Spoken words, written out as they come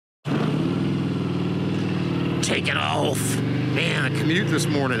take it off. Man, a commute this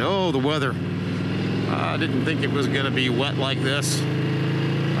morning. Oh, the weather. I didn't think it was going to be wet like this,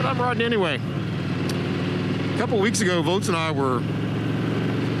 but I'm riding anyway. A couple of weeks ago, Vvoltz and I were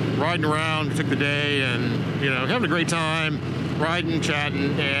riding around, took the day, and, you know, having a great time, riding,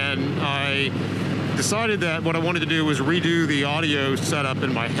 chatting, and I decided that what I wanted to do was redo the audio setup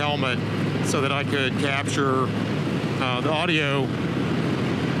in my helmet so that I could capture the audio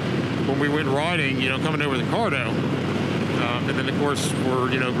when we went riding, you know, coming over the Cardo. And then, of course,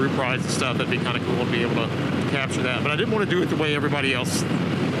 for, you know, group rides and stuff, that'd be kind of cool to be able to capture that. But I didn't want to do it the way everybody else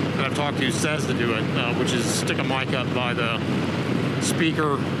that I've talked to says to do it, which is stick a mic up by the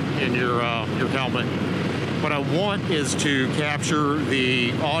speaker in your helmet. What I want is to capture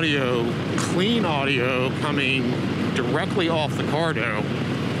the audio, clean audio, coming directly off the Cardo,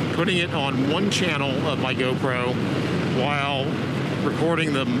 putting it on one channel of my GoPro while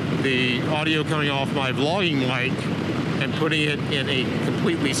recording the audio coming off my vlogging mic and putting it in a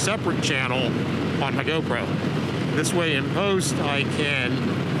completely separate channel on my GoPro. This way in post, I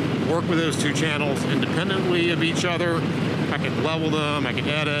can work with those two channels independently of each other. I can level them, I can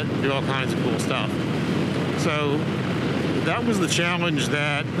edit, do all kinds of cool stuff. So that was the challenge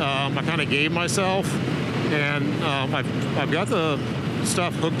that I kind of gave myself. And I've got the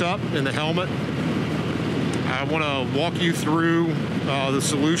stuff hooked up in the helmet. I want to walk you through the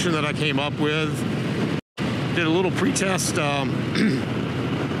solution that I came up with. Did a little pre-test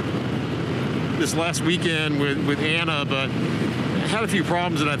this last weekend with Anna, but had a few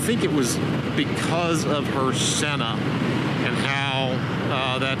problems, and I think it was because of her Senna and how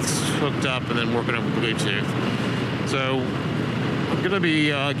that's hooked up and then working over Bluetooth. So I'm going to be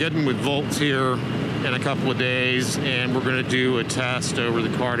getting with Vvoltz here in a couple of days, and we're going to do a test over the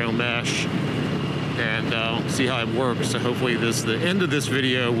Cardo mesh and see how it works. So hopefully the end of this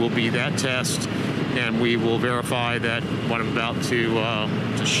video will be that test, and we will verify that what I'm about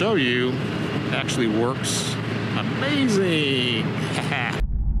to show you actually works amazing.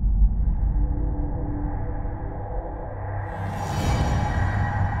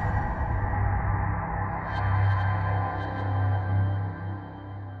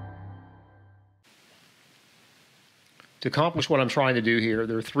 To accomplish what I'm trying to do here,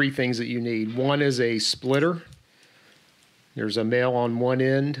 there are three things that you need. One is a splitter. There's a male on one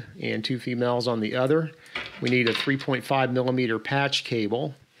end and two females on the other. We need a 3.5 millimeter patch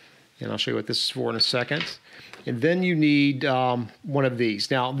cable, and I'll show you what this is for in a second. And then you need one of these.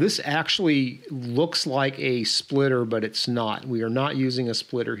 Now, this actually looks like a splitter, but it's not. We are not using a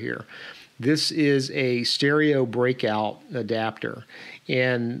splitter here. This is a stereo breakout adapter.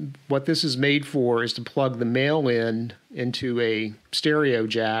 And what this is made for is to plug the male end into a stereo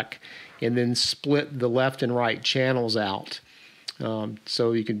jack and then split the left and right channels out.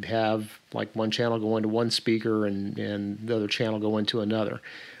 So you can have like one channel go into one speaker and the other channel go into another.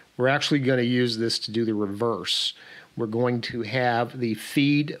 We're actually going to use this to do the reverse. We're going to have the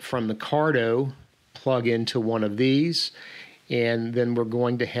feed from the Cardo plug into one of these, and then we're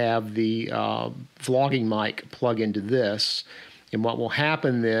going to have the vlogging mic plug into this. And what will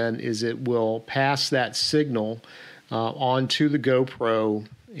happen then is it will pass that signal onto the GoPro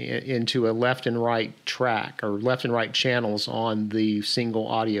into a left and right track, or left and right channels on the single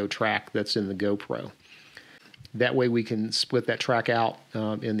audio track that's in the GoPro. That way we can split that track out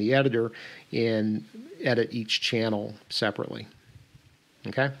in the editor and edit each channel separately.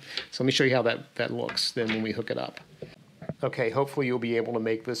 Okay, so let me show you how that looks then when we hook it up. Okay, hopefully you'll be able to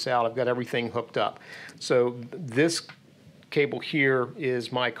make this out. I've got everything hooked up. So this cable here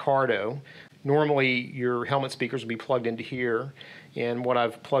is my Cardo. Normally your helmet speakers will be plugged into here, and what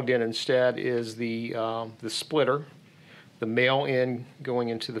I've plugged in instead is the splitter, the male end going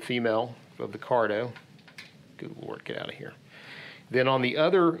into the female of the Cardo. Good Lord, get out of here. Then on the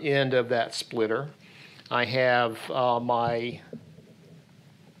other end of that splitter, I have my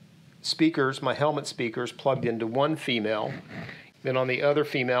speakers, my helmet speakers, plugged into one female. Then on the other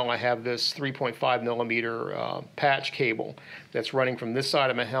female, I have this 3.5 millimeter patch cable that's running from this side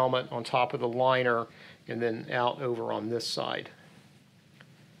of my helmet on top of the liner and then out over on this side.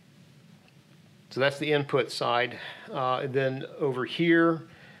 So that's the input side. Then over here,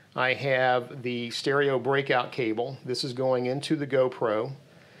 I have the stereo breakout cable. This is going into the GoPro,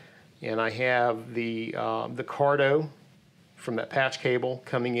 and I have the Cardo from that patch cable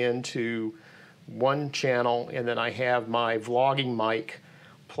coming into one channel, and then I have my vlogging mic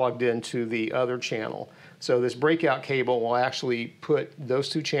plugged into the other channel. So this breakout cable will actually put those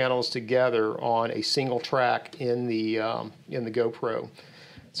two channels together on a single track in the GoPro.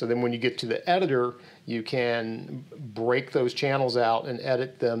 So then when you get to the editor, you can break those channels out and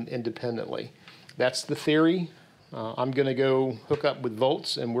edit them independently. That's the theory. I'm going to go hook up with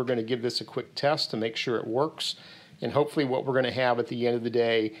Vvoltz, and we're going to give this a quick test to make sure it works. And hopefully what we're going to have at the end of the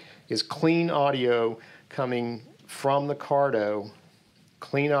day is clean audio coming from the Cardo,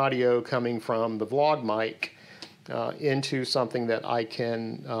 clean audio coming from the vlog mic into something that I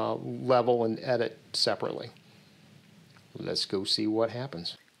can level and edit separately. Let's go see what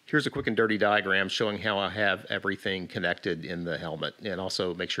happens. Here's a quick and dirty diagram showing how I have everything connected in the helmet. And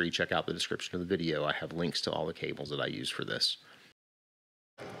also make sure you check out the description of the video. I have links to all the cables that I use for this.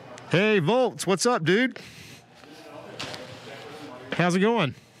 Hey, Vvoltz, what's up, dude? How's it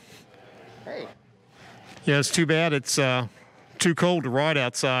going? Hey. Yeah, it's too bad it's too cold to ride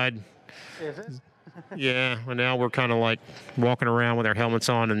outside. Is it? Yeah, and now we're kind of like walking around with our helmets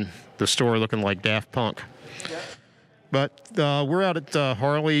on in the store looking like Daft Punk. Yep. But we're out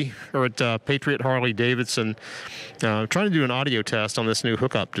at Patriot Harley-Davidson trying to do an audio test on this new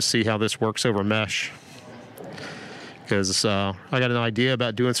hookup to see how this works over mesh. Because I got an idea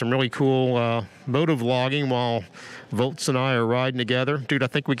about doing some really cool motovlogging while Vvoltz and I are riding together. Dude, I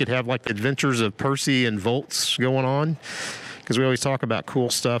think we could have like the adventures of Percy and Vvoltz going on. Because we always talk about cool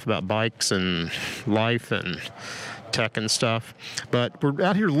stuff about bikes and life and tech and stuff. But we're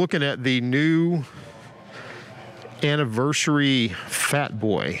out here looking at the new anniversary Fat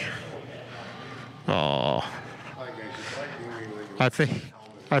Boy. Oh, I think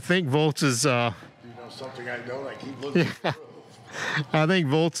Vvoltz is. You know something I don't. I keep looking. Yeah. I think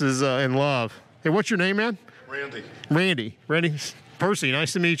Vvoltz is in love. Hey, what's your name, man? Randy. Randy. Percy.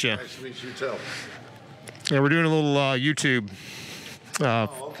 Nice to meet you. Nice to meet you too. Yeah, we're doing a little YouTube.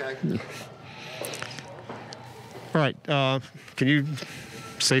 Oh, okay. All right. Can you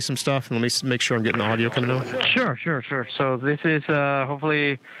say some stuff and let me make sure I'm getting the audio coming out? Sure. So this is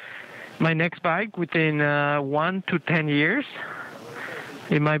hopefully my next bike within 1 to 10 years.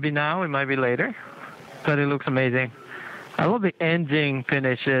 It might be now, it might be later, but it looks amazing. I love the engine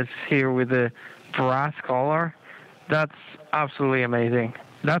finishes here with the brass color. That's absolutely amazing.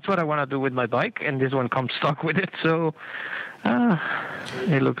 That's what I want to do with my bike, and this one comes stock with it, so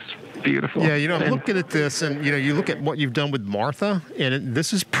it looks beautiful. Yeah, I'm looking at this, and you look at what you've done with Martha, and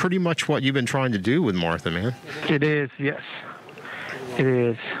this is pretty much what you've been trying to do with Martha, man. It is, yes. It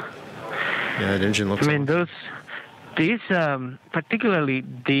is. Yeah, that engine looks awesome. These, particularly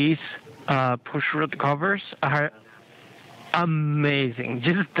these push rod covers are amazing.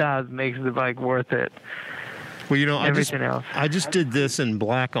 Just that makes the bike worth it. Well, everything else. I just did this in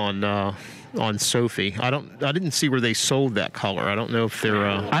black on Sophie. I didn't see where they sold that color. I don't know if they're.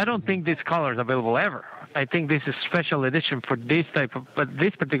 I don't think this color is available ever. I think this is special edition for this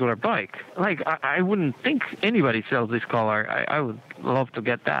this particular bike. Like I wouldn't think anybody sells this color. I would love to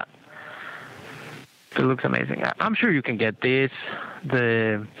get that. It looks amazing. I'm sure you can get this,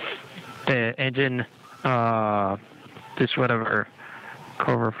 the engine, this whatever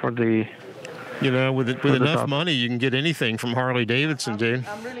cover for the. With enough money, you can get anything from Harley-Davidson, dude.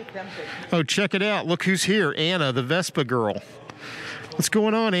 I'm really tempted. Oh, check it out. Look who's here. Anna, the Vespa girl. What's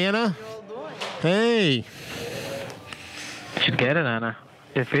going on, Anna? Hey. You should get it, Anna.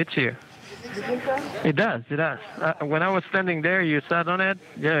 It fits you. It does. When I was standing there, you sat on it.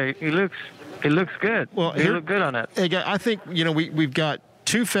 Yeah, it looks good. Well, you look good on it. Hey, I think, we've got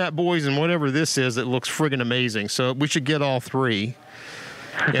 2 Fat Boys and whatever this is that looks friggin' amazing. So we should get all 3.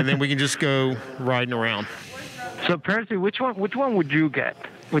 And then we can just go riding around. So, Percy, which one would you get?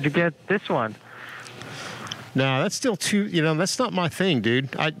 Would you get this one? No, that's still too, that's not my thing,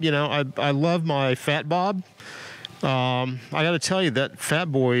 dude. I love my Fat Bob. I got to tell you that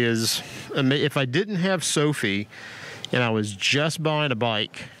Fat Boy is, if I didn't have Sophie and I was just buying a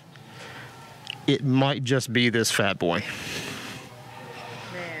bike, it might just be this Fat Boy.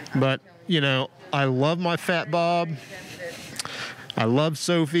 But, I love my Fat Bob. I love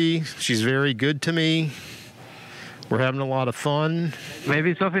Sophie. She's very good to me. We're having a lot of fun.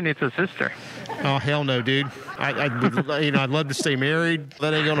 Maybe Sophie needs a sister. Oh, hell no, dude. I'd love to stay married.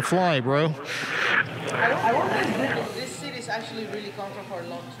 That ain't gonna fly, bro. I wonder if this seat is actually really comfortable for a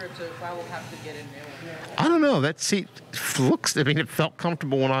long trip, so if I will have to get a new one. I don't know. That seat looks, it felt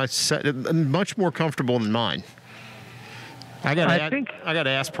comfortable when I sat, much more comfortable than mine. I got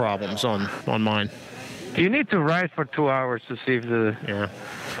ass problems on mine. You need to ride for 2 hours to see if the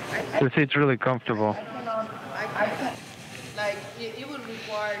seat's really comfortable. It would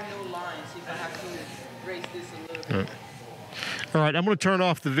require no lines if I have to raise this a little bit. All right, I'm going to turn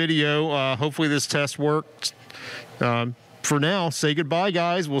off the video. Hopefully this test works. For now, say goodbye,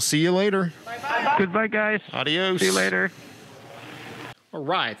 guys. We'll see you later. Bye-bye. Goodbye, guys. Adios. See you later. All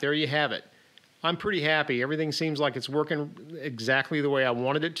right, there you have it. I'm pretty happy. Everything seems like it's working exactly the way I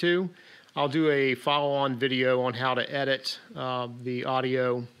wanted it to. I'll do a follow-on video on how to edit the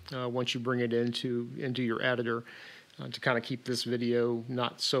audio once you bring it into your editor to kind of keep this video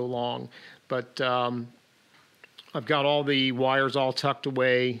not so long. But I've got all the wires all tucked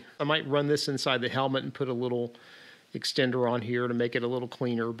away. I might run this inside the helmet and put a little extender on here to make it a little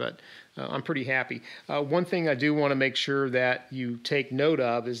cleaner, but I'm pretty happy. One thing I do want to make sure that you take note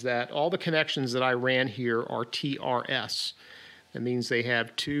of is that all the connections that I ran here are TRS. That means they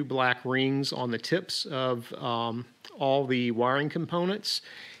have 2 black rings on the tips of all the wiring components.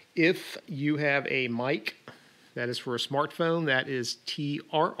 If you have a mic that is for a smartphone, that is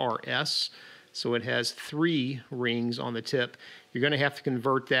TRRS. So it has 3 rings on the tip. You're going to have to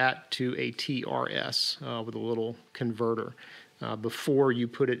convert that to a TRS with a little converter before you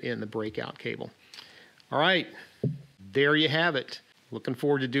put it in the breakout cable. All right, there you have it. Looking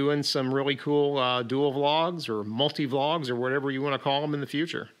forward to doing some really cool dual vlogs or multi-vlogs or whatever you want to call them in the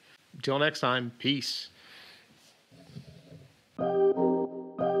future. Until next time, peace.